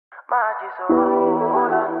People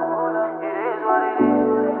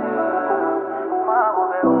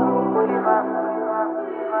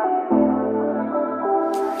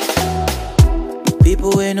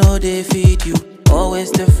we know they feed you,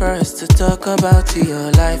 always the first to talk about your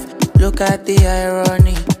life. Look at the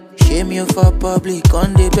irony, shame you for public,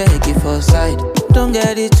 on the beg you for side. Don't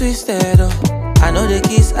get it twisted, oh. I know the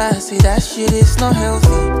kiss ass, see that shit is not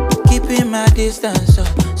healthy. Keeping my distance, so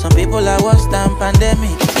some people are worse than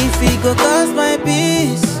pandemic. If it go cause my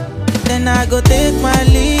peace, then I go take my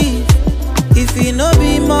leave. If it no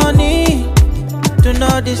be money, do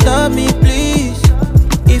not disturb me please.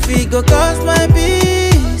 If it go cost my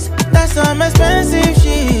peace, that's some expensive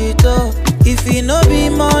shit, oh. If it no be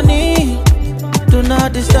money, do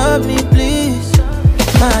not disturb me please.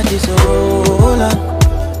 My just roll on,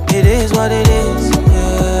 it is what it is,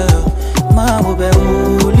 yeah. My will be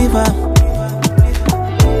live on.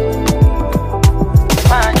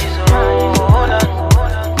 My just roll on,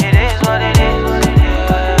 it is what it is,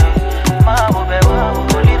 yeah. My will be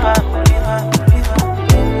live on.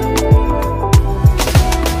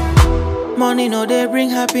 Money no they bring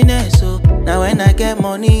happiness, so now when I get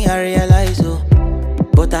money I realize, oh.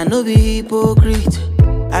 But I no be hypocrite,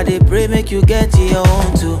 I dey pray make you get your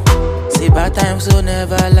own too. See bad times so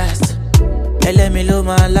never last, hey, let me low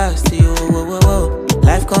my last, yo, whoa, whoa, whoa.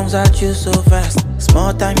 Life comes at you so fast,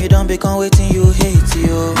 small time you don't become waiting you hate,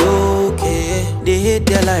 yo. Okay, they hate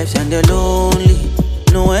their lives and they're lonely,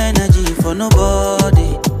 no energy for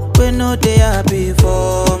nobody, but no they happy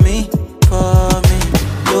for me, for me.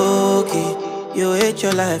 Okay, you hate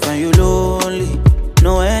your life and you lonely,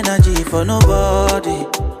 no energy for nobody,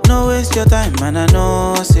 no waste your time man, I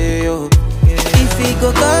know say yo. If it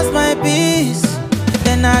go cost my peace,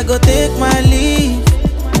 then I go take my leave.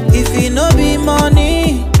 If it no be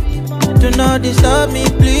money, do not disturb me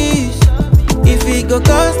please. If it go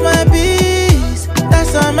cost my peace, that's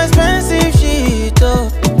some expensive shit, oh.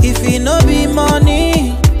 If it no be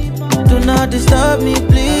money, do not disturb me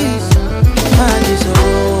please. Man just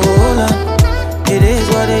roll on, it is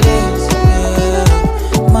what it is, yeah.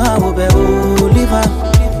 My will be live on.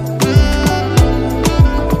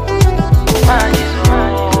 Man just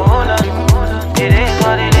roll on, it is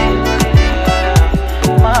what it is,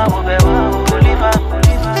 yeah. My will be live on.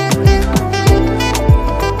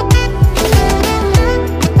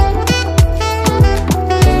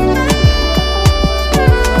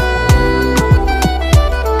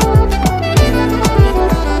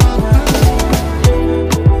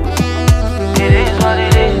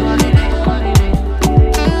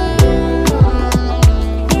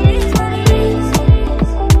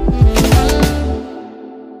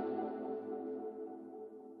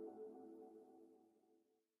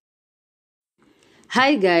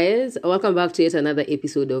 Hi guys, welcome back to yet another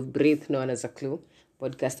episode of Breathe, known as a Clue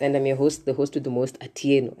podcast, and I'm your host, the host with the most,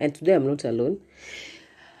 Atieno. And today I'm not alone.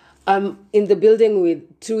 I'm in the building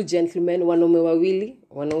with two gentlemen, wanaume wawili,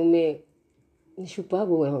 wanaume ni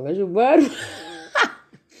shupavu,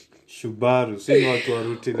 Shubaru, sino watu wa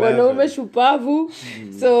Route 11. wanaume shupavu.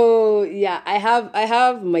 So yeah, I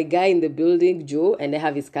have my guy in the building, Joe, and I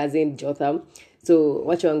have his cousin Jotham. So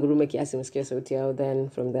wacha wangurume kiasi msikia sauti yao, then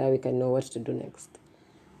from there we can know what to do next.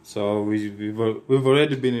 So we've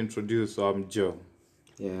already been introduced. So I'm Joe.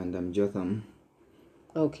 Yeah, and I'm Jotham.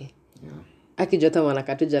 Okay. Yeah. Aki Jotham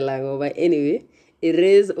anakatuja lango, but anyway, it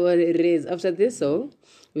is what it is. After this song,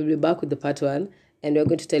 we'll be back with the part 1, and we're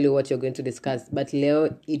going to tell you what you're going to discuss. But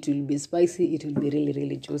Leo, it will be spicy, it will be really,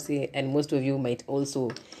 really juicy, and most of you might also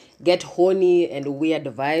get horny and weird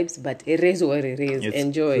vibes, but it is what it is. It's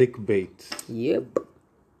enjoy. Clickbait. Yep.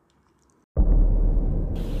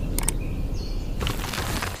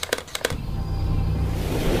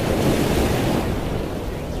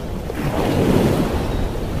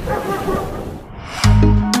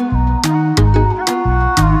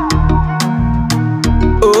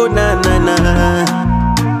 Oh na na na,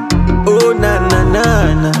 oh na na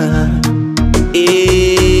na na.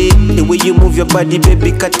 The way you move your body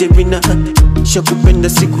baby Katerina, shakupenda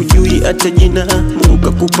sikujui hata jina. Mungu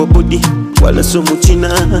kakupa body wala somo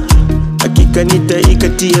china, hakika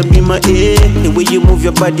nitaikatia bima. The way you move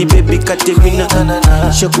your body baby Katerina,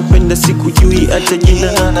 shakupenda sikujui hata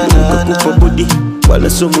jina. Mungu kakupa body wala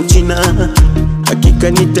somo china,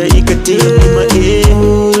 hakika nitaikatia bima.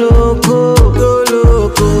 Oh loco, oh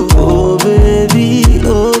loco, oh baby,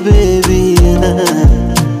 oh baby,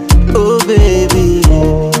 oh baby.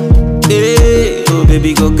 Hey, oh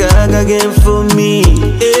baby, go gaga again for me.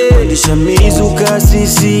 Hey, nishamizuka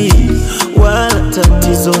sisi, wala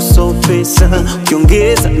tatizo so pesa,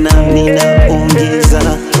 ukiongeza na ninaongeza.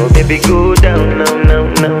 Oh baby, go down, now, now,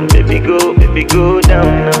 now, baby, go. baby go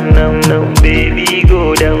down, now, baby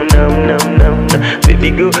go down, now,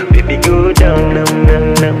 baby go down, now, baby go down,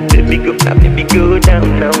 now, baby go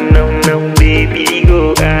down, now, baby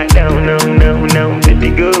go down, now, baby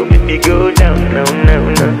go down, now,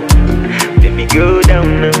 baby go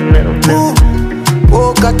down, now.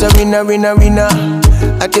 Oh, Katarina, winner.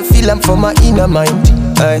 I can feel I'm from my inner mind.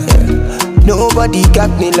 Nobody got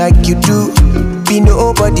me like you do. Be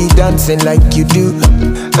nobody dancing like you do.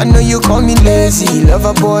 I know you call me lazy,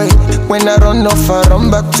 lover boy. When I run off, I run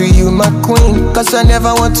back to you, my queen. Cause I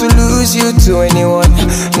never want to lose you to anyone.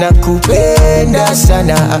 Nakupenda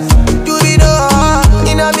sana. Do it all.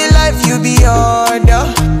 In my life, you be order.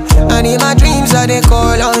 And in my dreams, I they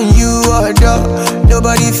call on you, order.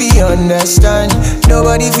 Nobody feel understand.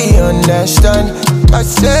 I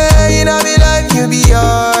say in my life, you be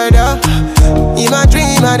order. In my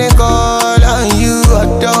dream, I they call on you,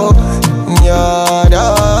 order.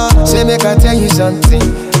 Say make I tell you something.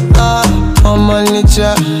 On my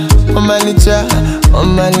licha.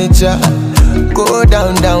 Go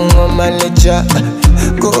down on my licha.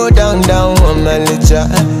 Go down on my licha.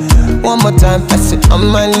 One more time, I say on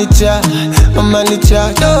my licha.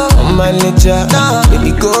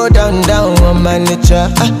 Baby, go down on my licha.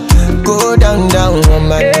 Go down on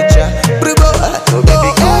my licha.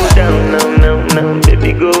 Baby go down now,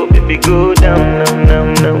 baby go down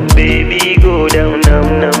now, baby go down now,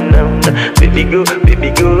 baby go down now,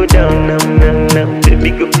 baby go down now,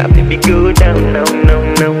 baby go down now,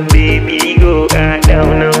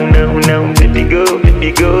 baby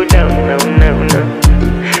go down now,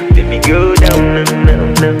 baby go down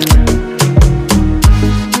now.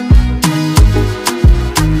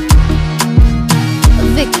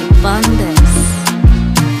 Vicky Bandes.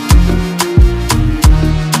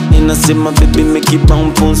 Nasema baby make it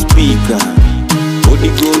bump on speaker. Body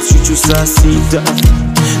goes chuchu saa sita.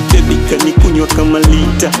 Baby kanikunywa kama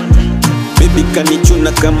lita. Baby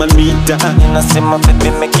kanichuna kama mita. Nasema baby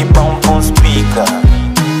make it bump on speaker.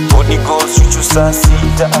 Body goes chuchu saa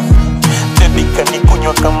sita. Baby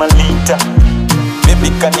kanikunywa kama lita. Baby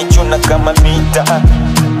kanichuna kama mita.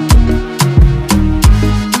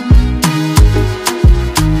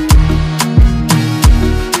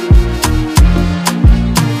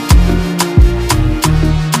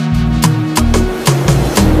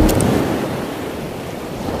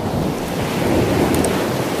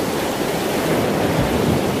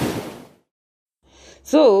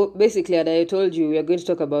 So basically, as I told you, we are going to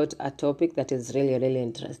talk about a topic that is really, really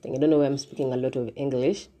interesting. I don't know why I'm speaking a lot of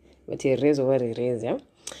English, but it is what it is, yeah?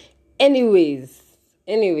 Anyways,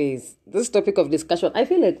 this topic of discussion, I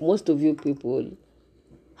feel like most of you people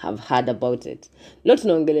have heard about it. Not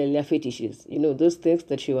nongelelea fetishes, those things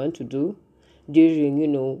that you want to do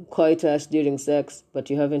during, coitus, during sex, but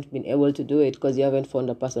you haven't been able to do it because you haven't found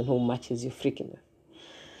a person who matches you freaking.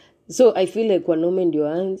 So I feel like wanaume ndio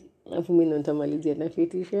anzi. Afu mimi nitamalizia na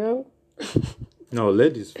fetish yangu. No,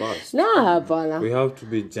 ladies first. Hapana. We have to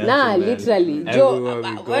be gentle. Literally.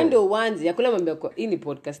 Wewe ndio uanze. Hakuna mambo yako. Hii ni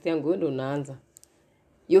podcast yangu, wewe ndio unaanza.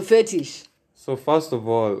 Your fetish. So first of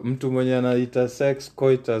all, mtu mwenye anaita sex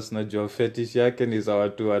coitus na jua fetish yake ni za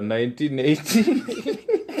watu wa 1980.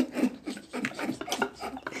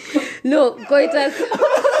 No, coitus.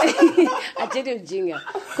 Achete mjinga.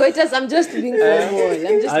 Coitus, I'm just being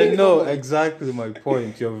formal. I know exactly my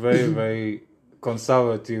point. You're very, very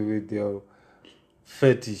conservative with your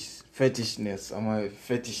fetishness. My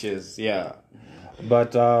fetishes, yeah.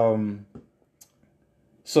 But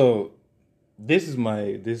so this is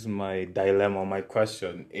my dilemma. My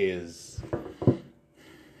question is,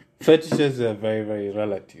 fetishes are very, very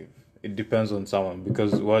relative. It depends on someone,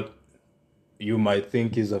 because what you might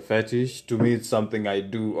think is a fetish, to me it's something I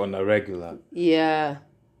do on a regular. Yeah.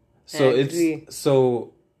 So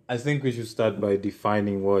I think we should start by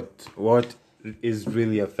defining what is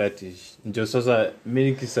really a fetish. Just sasa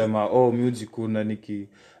mimi nikisema mujikuna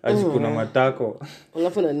ajikuna matako.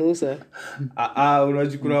 Alafu na nusa.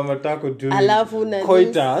 Unajikuna matako during alafu na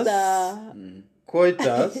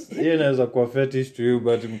coitus. Hiyo inaweza kuwa fetish to you,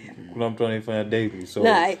 but kuna mtu anafanya daily. So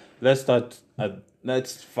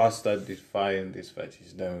let's first start define this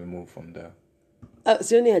fetish, then we move from there.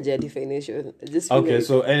 Sioni haja definition. Okay,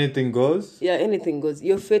 so anything goes? Yeah, anything goes.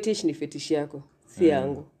 Your fetish ni fetish yako, si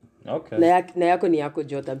yangu. Okay. Na yako ni yako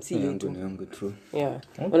Jotham, si yetu. Ni yangu true. Yeah.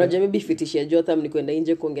 Okay. Unajua maybe fetish ya Jotham ni kwenda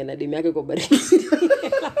nje kuongea na demu yake kwa baridi.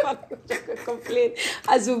 Complain.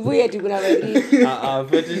 Asubuhi ati kuna baridi.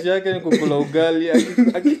 Fetish yake ni kukula ugali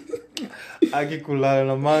akikula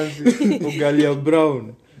na manzi, ugali ya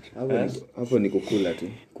brown. Hapo ni kukula tu.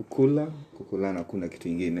 Kukula na kuna kitu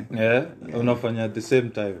kingine. Yeah. Unafanya at the same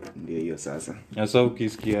time. Ndio hiyo sasa. So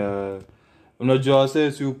ukisikia unajua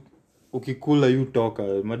wase si ukikula you toka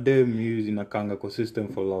madem hizi inakanga kwa system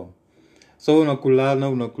for long, so unakulana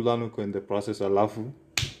uko in the process, alafu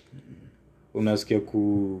unasikia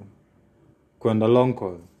kwenda long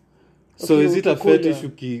call. So Okay, is it a ukikula. fetish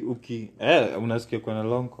unasikia kwenda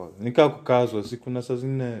long call? Nika kukazwa siku na saa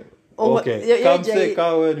zingine Oh, okay, yeah, come say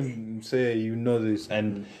kawe say you know this,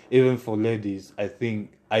 and even for ladies I think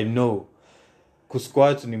I know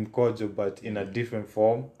kusquat ni mkojo but in a different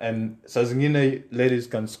form, and saa zingine ladies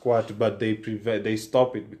can squat but they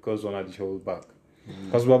stop it because wanaji hold back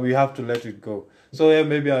because we have to let it go. So yeah,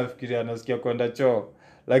 maybe anafikiria anasikia kwenda choo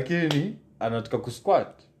lakini anataka kusquat.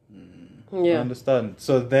 Yeah. Understand?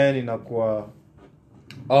 So then inakuwa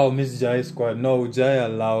Miss Jai squat. No, Jai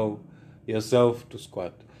allow yourself to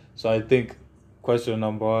squat. So I think question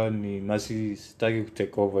number 1 ni nasi sitaki to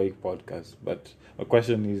take over a podcast, but my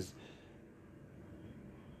question is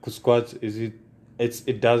squat,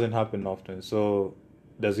 it doesn't happen often, so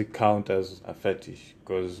does it count as a fetish?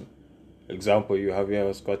 Because example, have you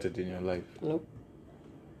ever squatted in your life? Nope.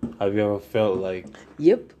 Have you ever felt like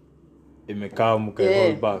Yep. imekaa muka Yeah.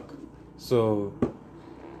 hold back? So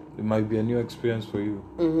it might be a new experience for you.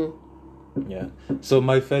 Yeah. So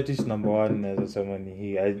my fetish number 1 as a ni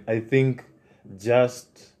hii. I think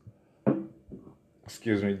just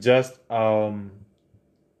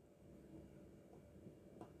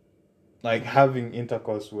like having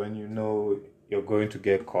intercourse when you know you're going to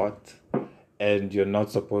get caught and you're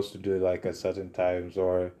not supposed to do it like at certain times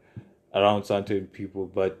or around certain people,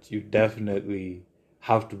 but you definitely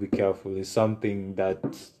have to be careful. It's something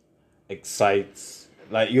that excites,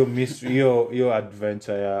 like your mystery, your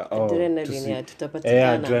adventure. Yeah. Adrenaline, yeah,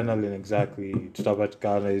 tutapatikana. Adrenaline, exactly.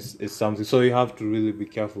 Tutapatikana is something. So you have to really be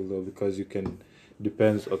careful though, because you can,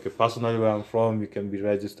 depends. Okay, personally where I'm from, you can be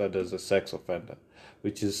registered as a sex offender,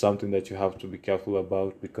 which is something that you have to be careful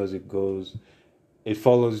about because it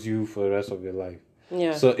follows you for the rest of your life.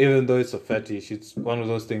 Yeah. So even though it's a fetish, it's one of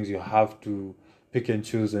those things you have to pick and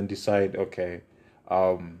choose and decide, okay,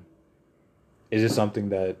 is it something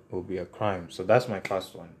that will be a crime? So that's my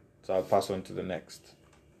first one. So I'll pass on to the next.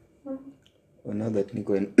 Now that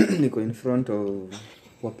niko in front of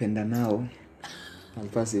wapenda nao, I'll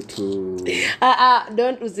pass it to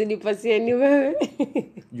Don't usinipasie ni wewe.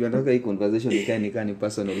 you nataka hii conversation ni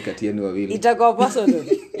personal kati yenu wawili. Itakuwa personal.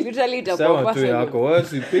 Literally itakuwa Sema tu personal. yako, wewe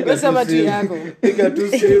piga Sema tu tu simu. yako. Piga tu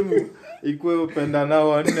simu. Ikuwe upenda nao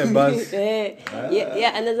wanne basi.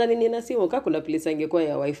 Yeah, anaweza nini na simu kama kuna place angekuwa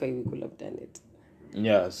ya wifi wikula internet.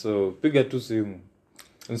 Yeah, so piga tu simu.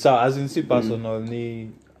 Sawa, as in si personal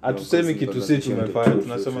ni hatusemi kitu si tumefanya,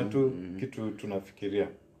 tunasema tu kitu tunafikiria.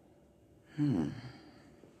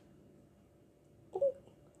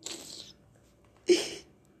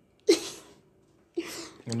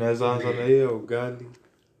 Unaweza anza na hiyo ugali.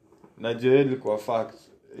 Najua ilikuwa fact.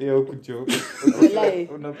 Hiyo kujoke. Wallahi.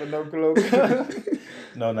 Unapenda kula ugali.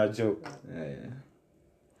 No, na joke. Yeah.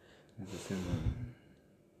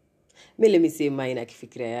 Let me say mine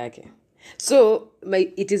akifikiria yake. So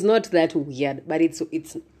it is not that weird, but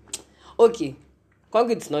it's okay.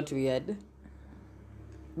 Kwangu it's not weird.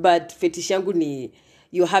 But fetish yangu ni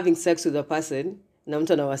you're having sex with a person na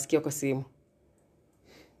mtu anawasikia kwa simu.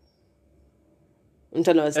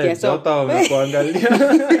 Mtu anawasikia so Jota wamekuangalia.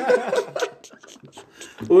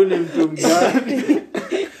 Uni mtu mgani?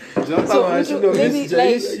 maybe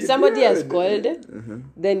like somebody has called,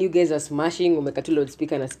 then you guys are smashing, umekatu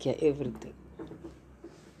loudspeaker nasikia everything.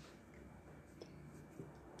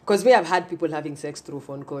 Because we have had people having sex through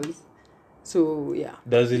phone calls. So yeah.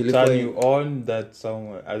 Does it turn you on that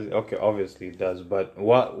someone? Okay, obviously it does. But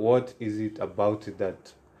what is it about it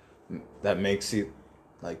that makes it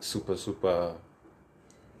like super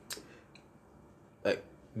like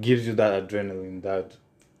gives you that adrenaline, that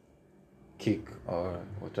kick or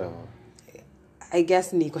whatever? I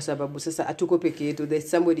guess ni kwa sababu sasa atuko peke yetu, there's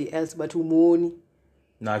somebody else but umuoni.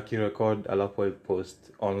 Na akirecord alafu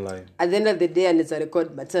post online. At the end of the day anaweza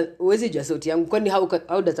record but uwezi jua sauti yangu, kwani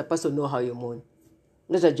how does a person know how you're mourning?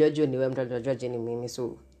 Mtu judge ni wewe, mtu judge ni mimi.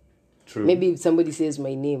 So True. maybe if somebody says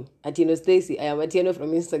my name, Atieno Stacy, I am Atieno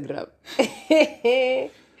from Instagram.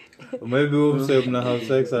 Maybe we'll say na have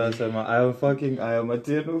sex and I say I am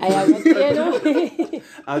Atieno. I am Atieno.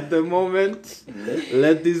 At the moment,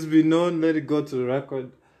 let this be known, let it go to the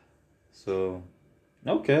record. So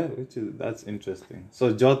okay, that's interesting.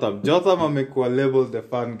 So Jotham amekuwa labeled the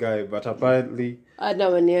fun guy, but apparently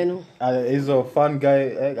Ada maneno. He's a fun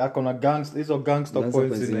guy. Akona gangster. He's a gangster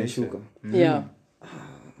points in Shuka. Yeah.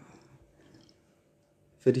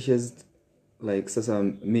 Fetishes like sasa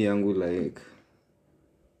mi yangu like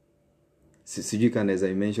sijui kana naweza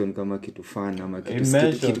mention kama kitu fun ama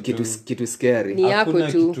kitu scary. Ni yako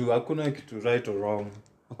tu. Hakuna kitu right or wrong.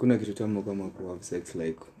 Hakuna kitu tamu kama ku have sex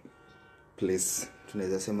like place.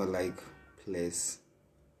 Tunaweza sema like place.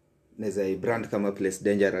 Naweza brand kama place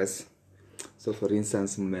dangerous. So for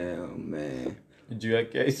instance juu ya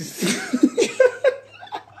case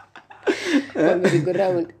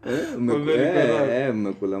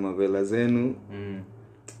mmekula mavela zenu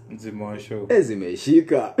zimosho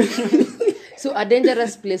zimeishika. So a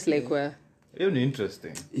dangerous place like where? Hiyo ni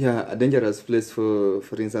interesting. Yeah, a dangerous place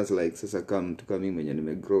for instance like sasa kama mimi mwenye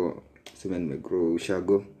nimegrow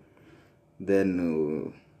ushago, then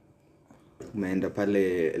umeenda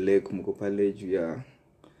pale lake, mko pale juu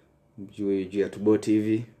ya tuboti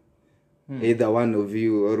hivi. Either one of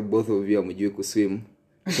you or both of you amjui kuswim.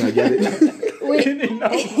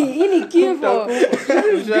 Ini kifo.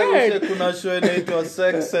 Kuna show inaitwa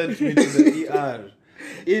Sex Sent Me to the ER.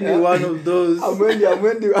 In one of those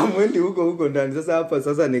amwendi huko ndani. Sasa hapa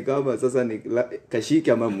sasa ni kama sasa ni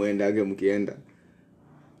kashiki ama muendage mkienda.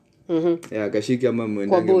 Yeah, kashiki ama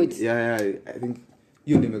muendage. Yeah, I think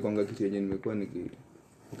hiyo nimekwanga kitu yenyewe nimekuwa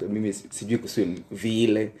mimi sijui kuswim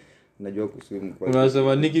vile. Najua kuswim kwa.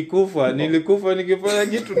 Unasema nilikufa nikifanya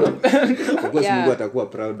kitu na kwa sababu Mungu atakuwa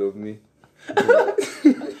proud of me.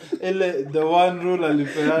 The one rule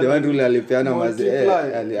alipeana mazee.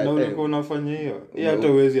 Na ulikuwa unafanya hiyo. Hata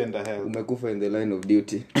uwezi enda hell. Umekufa in the line of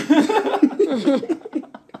duty.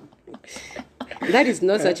 That is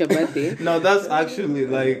not such a bad thing. No, that's actually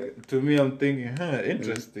like, to me I'm thinking,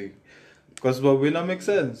 interesting. Because Bob Wina makes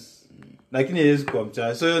sense. Lakini yezi kwa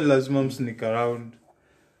mchana. So yun lazima msneak around.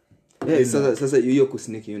 Yeah, sasa hiyo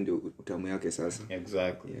kusneak hiyo ndio utamu yake sasa.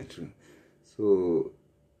 Exactly. Yeah, true. So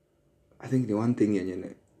I think the one thing yenye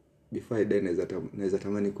before I die naweza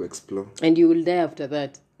tamani ku-explore. And you will die after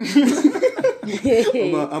that.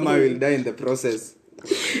 Ama will die in the process.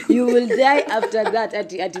 You will die after that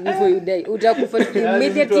at before you die. Utakufa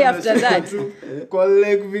immediately after that. Kwa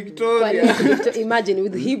Lake Victoria. Imagine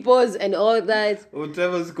with hippos and all that.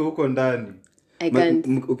 Whatever ziko huko ndani. I can't.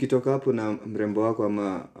 Ukitoka hapo na mrembo wako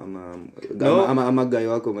ama guy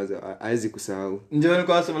wako haizi kusahau. Ndio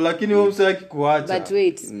nilikuwa nasema lakini wewe msaki kuacha. But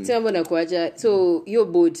wait, sema na kuacha. So your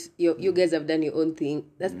boat, you guys have done your own thing.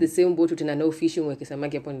 That's the same boat utana no fishing weke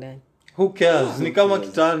samaki hapo ndani. Who cares? Ni kama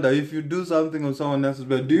kitanda. If you do something on someone else's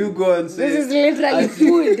bed, do you go and say this is literally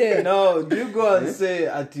food? No, do you go and say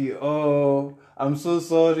I'm so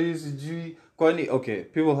sorry, sijui. Okay,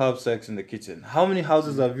 people have sex in the kitchen. How many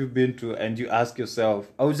houses have you been to and you ask yourself,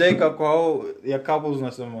 aujaika kwa ya couples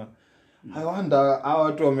unasema, I wonder how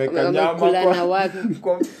watu wameka nyama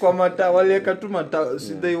kwa mata walieka tu mata,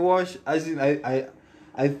 so they wash, as in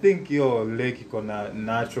I think your lake iko na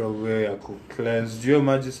natural way ya ku cleanse. Juu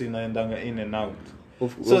maji inaendanga in and out.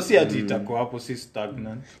 So si ati itakuwa hapo si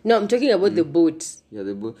stagnant. No, I'm talking about the boat. Yeah,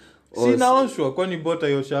 the boat. Sinaoshwa kwani bota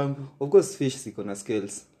hiyo shangu. Of course fish ziko na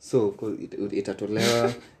scales. So of course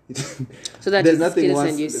itatolewa. So that is scales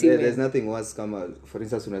and you see. There's nothing worse kama for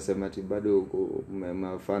instance unasema ati bado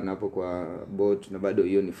umefanya hapo kwa boat na bado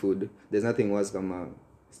hiyo ni food. There's nothing worse kama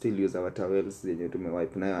still use our towels zenye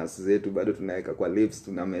tumewipe nayo ass zetu bado tunaweka kwa lips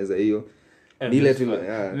tunameza hiyo. Ile tu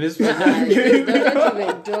yeah. Don't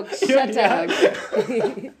even talk. Shut up.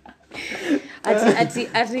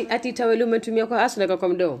 Ati taweli umetumia kwa ass na kwa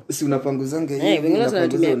mdomo. Si unapanguzanga hivi. Wengine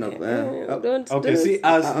wanatumia. Okay, see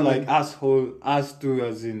us like asshole, us too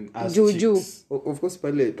as in us cheeks. Of course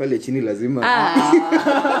pale chini lazima.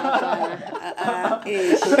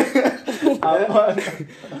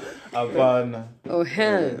 Hapana. Oh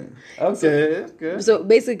hell. Okay. So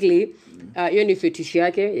basically, hiyo ni fetish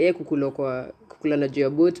yake, yeye kukula na juu ya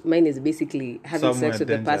boat. Mine is basically having sex with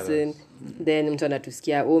the person. Then mtu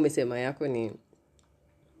anatusikia, umesema yako ni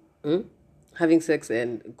having sex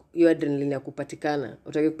and your adrenaline ya kupatikana.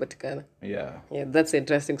 Utaki kupatikana. Yeah, that's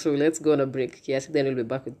interesting. So let's go on a break. Yes, then we'll be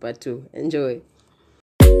back with part 2. Enjoy.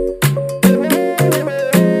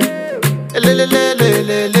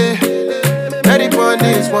 Ready for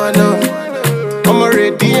this one, I'm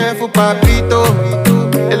already for papito.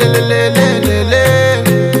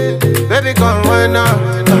 Baby, come on now.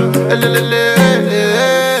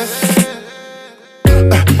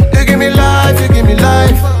 You give me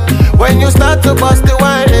life. When you start to bust the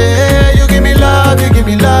wine, you give me love.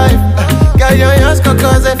 Girl, your hands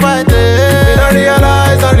cause they fight.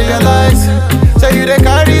 I realize. Say you they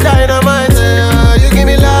carry dynamite. You give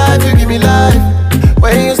me life.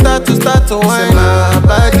 When you start to wine, my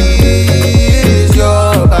body is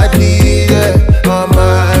your body, yeah.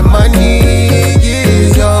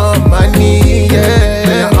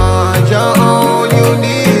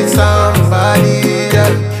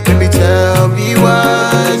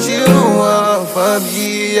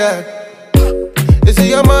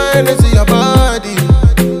 wine into your body.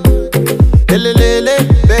 Lele,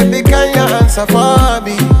 baby, can you answer for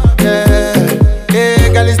me? Yeah, yeah,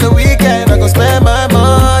 girl, it's the weekend, I go spend my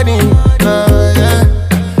money. Yeah.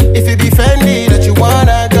 If it be Fendi that you want,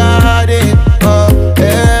 I got it.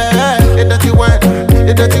 Yeah, it that you want,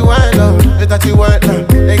 it that you want, it that you want.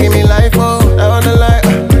 They give me life, oh, I wanna life,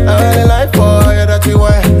 oh, yeah, that you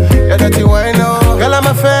want, yeah, that you want, oh. Girl, I'm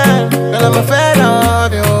a fan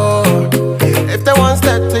of you. If they want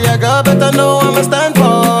step to your girl, better know I'ma stand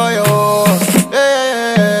for you.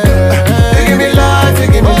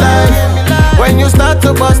 When you start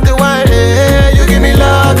to bust the wine, you give me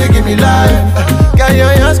love, you give me life. Girl, your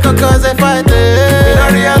hands cause they fight it.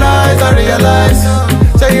 I realize.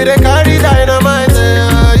 So you they carry dynamite.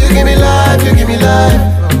 You give me life, you give me life.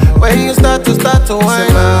 When you start to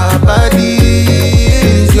wine, my body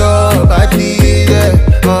is your body, yeah.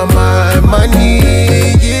 All my money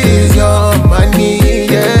is your money,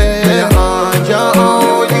 yeah. On your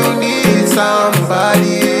own, you need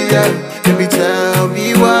somebody, yeah. Baby, tell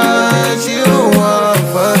me what you want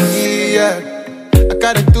from me, yeah. I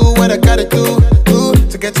gotta do what I gotta do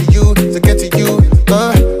to get to you,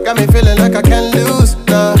 got me feeling like I can't lose,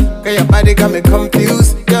 Cause your body got me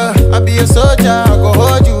confused, yeah. I'll be a soldier, I go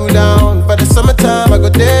hold you down. For the summertime, I go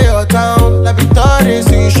day your town. Like Victoria,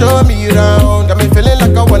 so you show me around. Got me feeling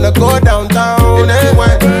like I wanna go downtown.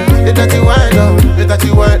 It that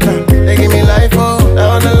you want, They give me life, oh, I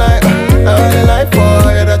wanna life, oh,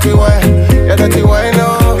 yeah, that you want,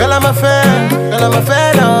 oh. Girl, I'm a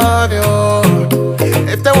fan of you.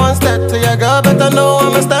 If they want step to your girl, better know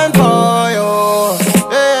I'ma stand for you.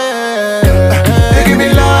 Yeah. You give me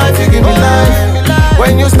life.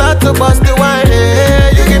 When you start to bust the wine,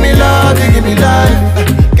 you give me love, you give me life.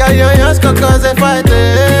 Girl, your hands cause they fight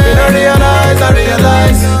it. I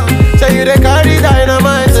realize. Say you they carry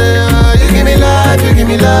dynamite. You give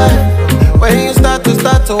me life. When you start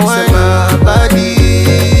to wine, my body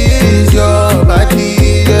is your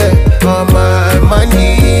body, yeah. All my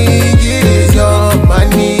money is your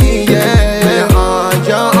money, yeah. On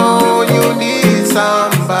your own, you need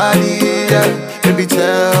somebody, yeah. Baby,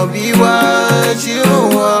 tell me what you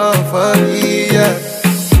want from me, yeah.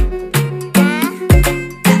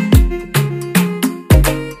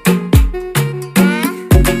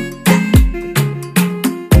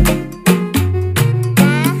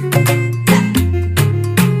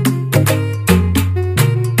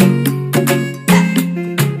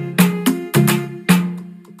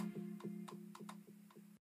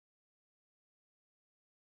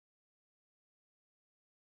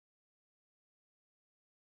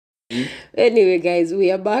 Anyway, guys, we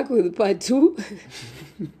are back with part 2.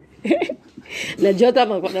 Na Jota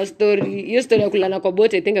makona story. Hiyo story ya kulala kwa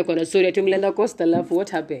boat, I think akona story ati mlienda coast alafu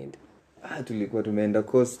what happened? Tulikuwa tumeenda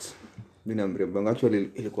coast. Mimi na mrembo wangu actually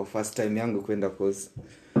ilikuwa first time yangu kwenda coast.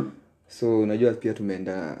 So unajua pia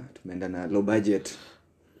tumeenda na low budget.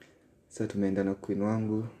 Sasa tumeenda na queen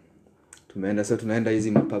wangu. Tunaenda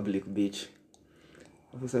hizi public beach.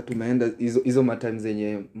 Sasa tumeenda hizo matime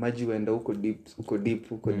zenye maji waenda huko deep.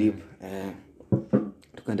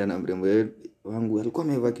 Tukaenda na mrembo wangu alikuwa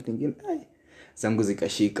amevaa kitu kingine. Zangu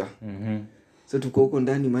zikashika. So tuko huko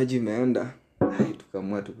ndani maji imeenda.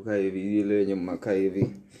 Tukaamua tukakaa hivi ile yenye mmakaa hivi.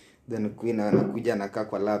 Then queen anakuja anakaa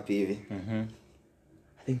kwa lap hivi.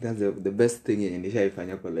 I think that's the best thing yenye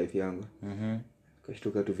nishaifanya kwa life yangu.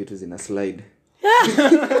 Kashtuka tu vitu zina slide.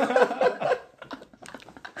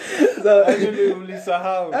 So actually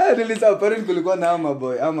ulisahau. Nilisahau pale kulikuwa na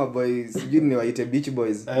ama boys, sijui ni waite beach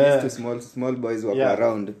boys. These two small boys were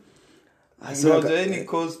around. So any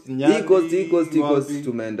coast Nyali. Coast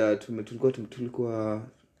tulikuwa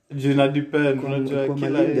jina depend unajua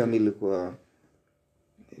kila ilikuwa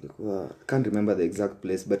can't remember the exact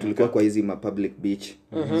place but tulikuwa kwa hizi public beach.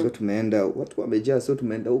 So tumeenda watu wamejaa, so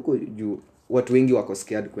tumeenda huko juu watu wengi wako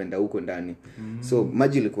scared kwenda huko ndani. So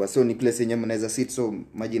maji ilikuwa so ni place yenye mnaweza sit, so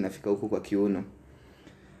maji inafika huko kwa kiuno.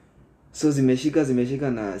 So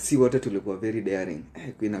zimeshika na si wote tulikuwa very daring.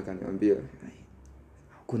 Queen akaniambia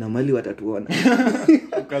kuna mali watatuona.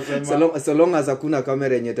 Ukasema so long as hakuna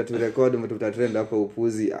kamera yenye taturecord tutatrend hapo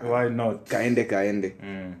upuzi. Why not? Kaende.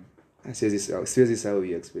 Siwezi saw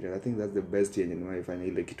your experience. I think that's the best yenye nimefanya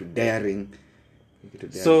ile kitu daring.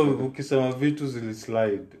 So ukisema vitu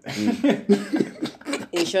zilislide.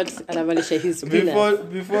 In short, anavalisha his peanuts.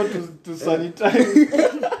 Before to sanitize.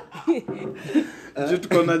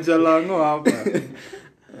 Tuko na Jalango hapa.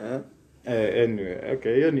 Anyway,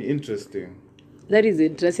 okay, hiyo ni interesting. That is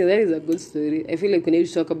interesting. That is a good story. I feel like we need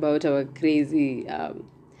to talk about our crazy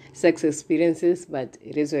sex experiences, but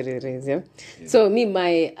it is what it is, yeah? So me,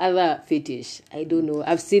 my other fetish, I don't know.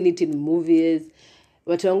 I've seen it in movies.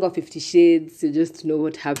 Watanga 50 Shades, you just know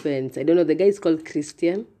what happens. I don't know, the guy is called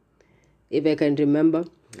Christian, if I can remember.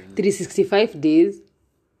 365 days.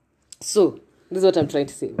 So, this is what I'm trying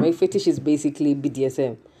to say. My fetish is basically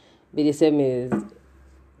BDSM. BDSM is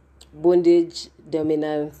bondage,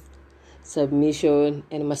 dominance, submission,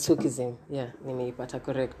 and masochism. Yeah, nimeipata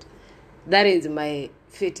correct. That is my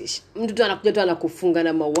fetish. Mtu tu anakuja tu anakufunga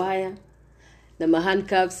na mawaya, na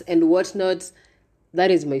handcuffs and whatnot.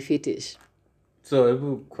 That is my fetish. So, I have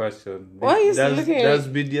a question. Why are you looking does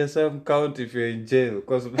BDSM count if you're in jail?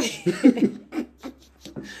 Because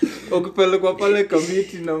ukipelekwa pale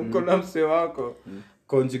kamiti na mko na mse wako,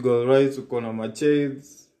 conjugal rights, uko na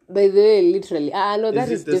chains. By the way, literally. No, that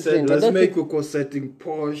is different. Let's make uko setting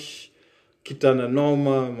posh, kitana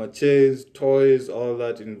noma, chains, toys, all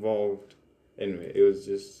that involved. Anyway, it was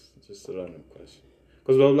just a random question.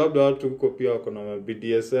 Because labda watu huko pia wako na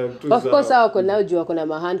BDSM tu. Of course wako nao juu wako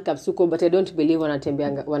na handcuffs huko, but I don't believe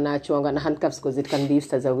wanaachwanga na handcuffs because it can be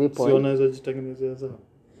used as a weapon. Si wanaweza jitengenezea zao.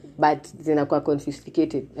 But zinakuwa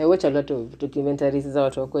confiscated. I watch a lot of documentaries za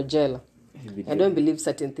watu wako jela. I don't believe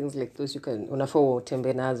certain things like those you can unafaa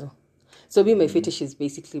utembe nazo. So my fetish is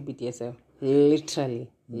basically BDSM. Literally.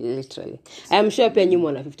 I am sure pia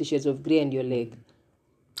nyuma na 50 Shades of Grey and you're like,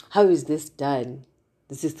 how is this done?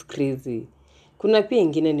 This is crazy. Kuna pia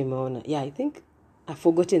ingine nimeona. Yeah, I think I've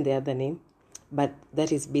forgotten the other name, but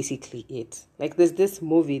that is basically it. Like there's this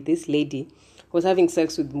movie, this lady was having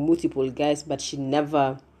sex with multiple guys, but she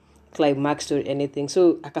never climaxed or anything.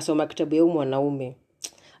 So akasoma kitabu ya mwanaume.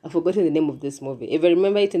 I've forgotten the name of this movie. If I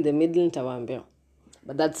remember it in the middle, nitawaambia.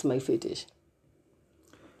 But that's my fetish.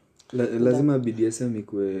 Lazima BDSM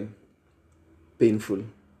ikue painful.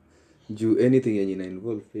 Juu anything yenye ina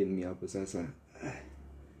involve pain mi hapo sasa.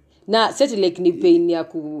 Na set like ni pain ya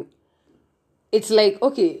ku, it's like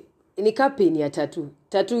okay, ni ka pain ya tattoo.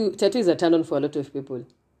 Tattoo is a turn on for a lot of people.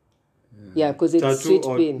 Yeah, because it's tattoo sweet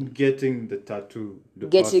or pain. Getting the tattoo.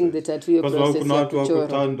 Getting the tattoo your process. Kuna watu wako kuchora.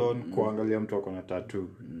 turned on kuangalia mtu wako na tattoo.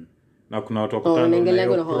 Na kuna watu wako turned on na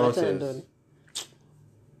hiyo process.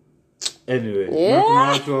 Anyway, na kuna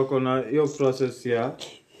watu wako na hiyo process ya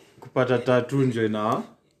kupata tattoo nje na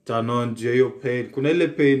turn on je hiyo pain. Kuna ile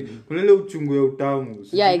pain, kuna ile uchungu ya utamu.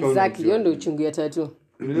 Yeah, exactly. Hiyo ndio uchungu ya tattoo.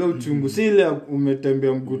 Kuna ile uchungu si ile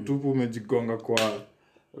umetembea mguu tupu umejigonga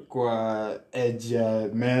kwa edge ya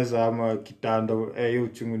meza ama kitanda, hiyo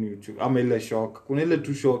uchungu ni uchungu. Ama ile shock. Kuna ile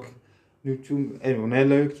tu shock ni uchungu.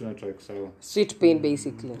 Unaelewa kitu tunataka kusema. Sweet pain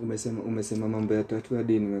basically. Umesema mambo ya tattoo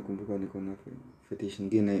hadi nimekumbuka niko na fetish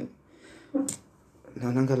nyingine.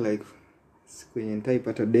 Naonanga like siku yenye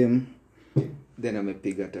nitaipata dem then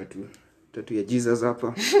amepiga tattoo ya Jesus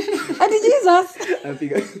hapa. Ati Jesus.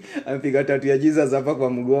 Amepiga tattoo ya Jesus hapa kwa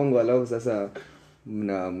mgongo, alafu sasa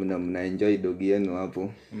mna enjoy dogi yenu hapo.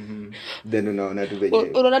 Then unaona tu venye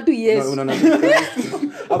unaona tu yes. Unaona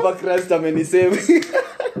hapa Christ amenisave.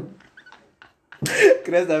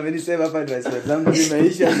 Christ amenisave hapa, ndio zangu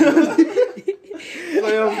zimeisha.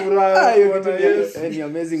 Hayo furaha kuona Yesu. Ni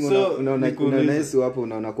amazing. Unaona Yesu hapo,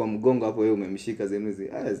 unaona kwa mgongo hapo yeye umemshika zenuzi.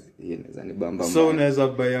 Yeye inaweza ni bamba. So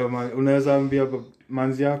unaweza ambia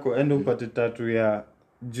manzi yako ende upate tattoo ya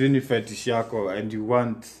juni fetish yako and you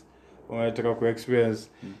unataka ku experience.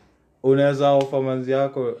 Unaweza offer manzi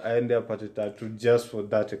yako aende apate tattoo just for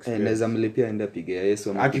that experience. Anaweza mlipia aende apige ya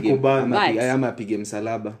Yesu ama apige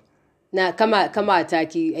msalaba. Na kama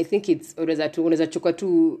ataki, I think it's unaweza chukua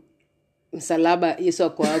tu msalaba Yesu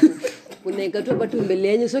ako hapo. Unaeka tu hapa tu mbele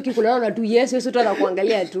yenyewe, sio kikunaona tu Yesu tu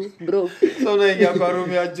anakuangalia tu bro. So unaingia kwa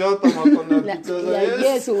room ya Jota makona picha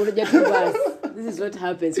Yesu unaja tu basi. This is what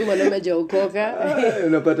happens. Kama mwanaume hajaokoka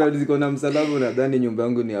unapata ziko na msalaba, unadhani nyumba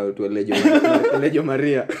yangu ni ya Lejo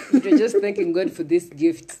Maria. You're just thanking God for this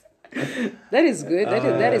gift. That is good.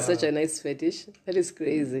 That is such a nice fetish. That is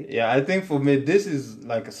crazy. Yeah, I think for me this is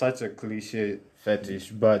like such a cliche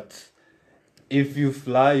fetish, but if you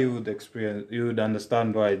fly, you would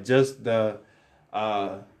understand why. Just the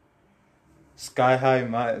Sky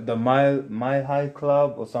High, the My High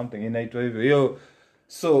Club or something in Nairobi.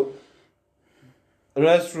 So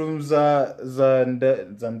restrooms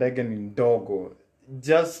za ndege ni ndogo.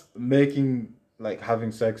 Just making like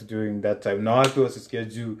having sex during that time. Na watu wasisikia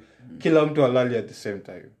juu kila mtu halali at the same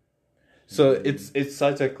time. So it's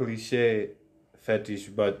such a cliche fetish,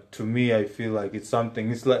 but to me I feel like it's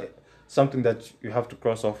like something that you have to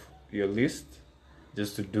cross off your list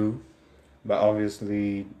just to do, but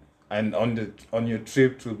obviously and on your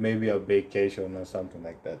trip to maybe a vacation or something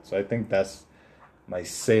like that. So I think that's my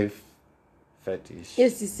safe fetish.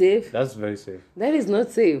 Yes, it's safe. That's very safe. That is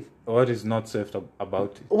not safe. What is not safe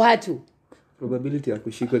about it? Watu probability ya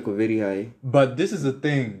kushikwa iko very high. But this is the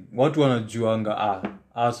thing. Watu wanajuanga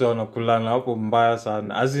ase wanakulana hapo mbaya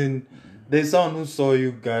sana. As in, there's someone who saw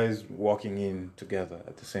you guys walking in together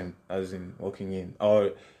at the same, as in walking in,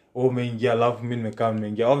 or umeingia alafu mimi nimekaa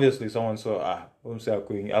nimeingia. Obviously someone saw umse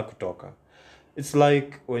akutoka. It's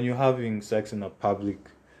like when you're having sex in a public,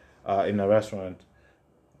 in a restaurant,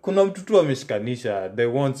 kuna mtu tu ameshikanisha, they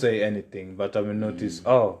won't say anything, but I will notice,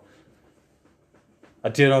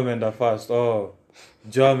 Atieno ameenda first,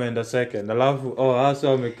 Joe ameenda second, alafu hasa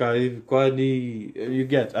wamekaa hivi, kwani you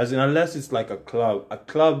get, as in, unless it's like a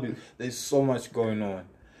club, there's so much going on,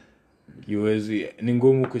 yuwezi ni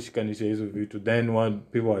ngumu kushikanisha hizo vitu, then when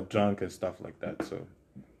people are drunk and stuff like that. So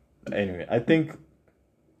anyway, I think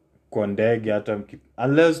kwa ndege hata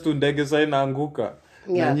unless tu ndege sasa inaanguka,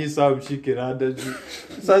 na nyi saa mshike rada juu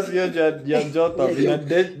sasa hiyo ya jota ina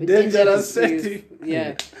dangerous setting.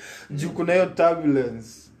 Yeah. Juu kuna hiyo turbulence,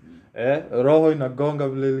 roho inagonga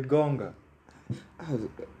vile iligonga.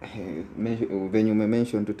 When you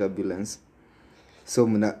mention to turbulence, so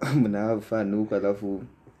mna have fun huko, alafu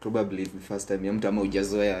probably the first time ya mtu ama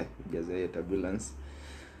hujazoea turbulence,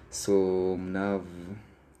 so mna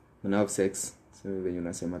have sex, so when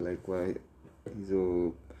unasema like kwa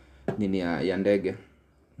hizo nini ya ndege.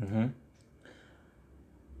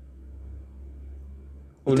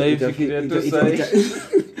 Unaifikiria tu sasa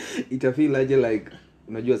itafeel aje, like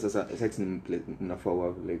unajua sasa sex ni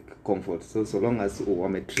mnafaa like comfort, so long as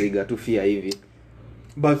wametrigger tu fear hivi,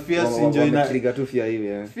 but fear enjoy na trigger tu fear hivi,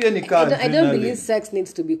 yeah. Fear ni kama I don't believe sex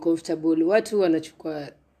needs to be comfortable. Watu wanachukua,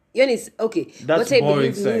 yani okay, that's what I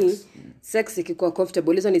boring believe sex. Sex ikikuwa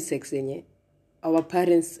comfortable, hizo ni sex yenye our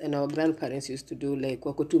parents and our grandparents used to do, like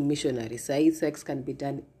wako tu missionary. Sai sex can be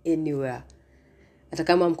done anywhere, hata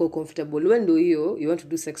kama mko comfortable. When do you want to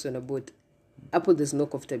do sex on a boat, hapo there's no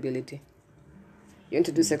comfortability. You want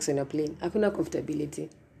to do sex on a plane, hakuna comfortability.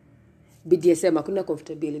 BDSM hakuna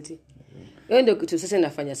comfortability. Hiyo ndio kitu sasa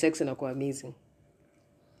nafanya sex na kwa amazing.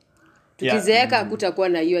 Tukizeeka hakutakuwa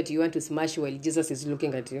na you at you want to smash while Jesus is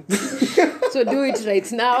looking at you. So do it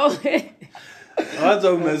right now.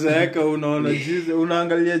 Hata umezeeka unaona Jesus,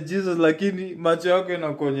 unaangalia Jesus, lakini macho yako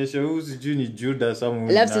yanakuonyesha huyu sijui ni Judas ama huyu.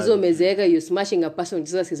 Alafu sasa umezeeka, you smashing a person,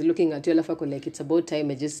 Jesus is looking at you, alafu ako like it's about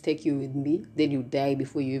time I just take you with me, then you die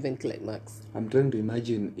before you even climax. I'm trying to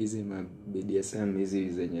imagine hizi BDSM hizi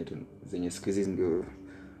zenye siku hizi ndio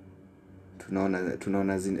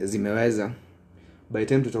tunaona zimeweza. By the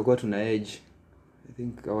time tutakuwa tuna age, I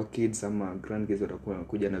think our kids ama grandkids watakuwa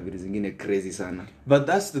kuja na vitu zingine crazy sana. But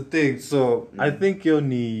that's the thing. So I think hiyo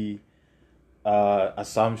ni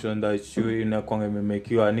assumption that you inakwanga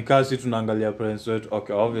imemekiwa. Ni kasi tunaangalia parents wetu,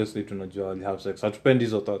 okay, obviously tunajua wali have sex, hatupendi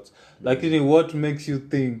hizo thoughts, lakini what makes you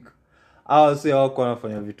think say wako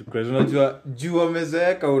wanafanya vitu crazy? Unajua juu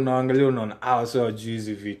wamezeeka, unaangalia unaona say wajui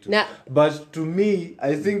hizi vitu. But to me,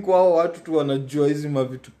 I think wao watu tu wanajua hizi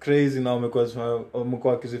mavitu crazy na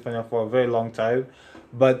wamekuwa wakizifanya for a very long time,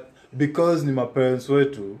 but because ni parents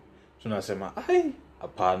wetu tunasema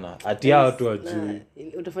hapana, ati hao tu wajui.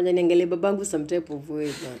 Utafanya niangalie babangu some type of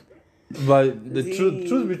way, but the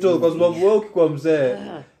truth be told, kwa sababu wewe ukikuwa mzee,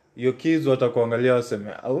 your kids watakuangalia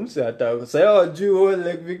waseme mse hata sasa wajui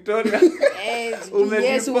wewe like Victoria.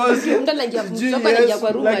 Yes, mtu anaingia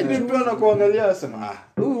kwa room, lakini mtu anakuangalia wasema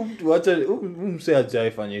huyu mtu acha mse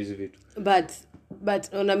hajaifanya hizi vitu.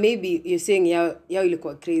 But ona, maybe you're saying yao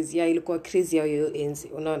ilikuwa crazy, ilikuwa crazy yao enzi,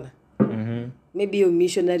 unaona. Maybe your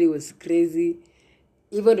missionary was crazy,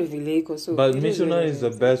 even if iko so. But missionary is the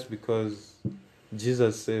best because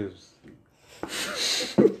Jesus saves.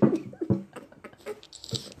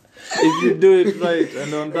 If you do it right.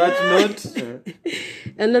 And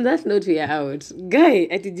on that note, we are out. Guy,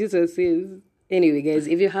 at Jesus says. Anyway, guys,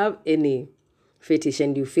 if you have any fetish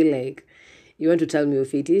and you feel like you want to tell me your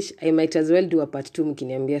fetish, I might as well do a part 2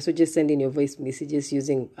 mkiniambia. So just send in your voice messages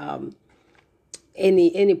using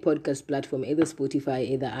any podcast platform, either Spotify,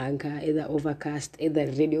 either Anchor, either Overcast, either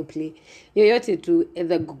Radio Play. Yoyote to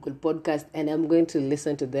either Google Podcast, and I'm going to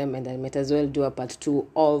listen to them, and I might as well do a part 2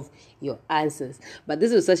 of your answers. But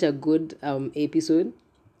this was such a good episode.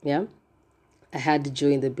 Yeah. I had Joe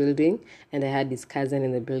in the building, and I had his cousin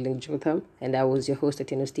in the building, Jotham, and I was your host,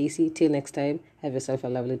 Atieno Stacy. Till next time, have yourself a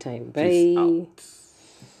lovely time. Bye.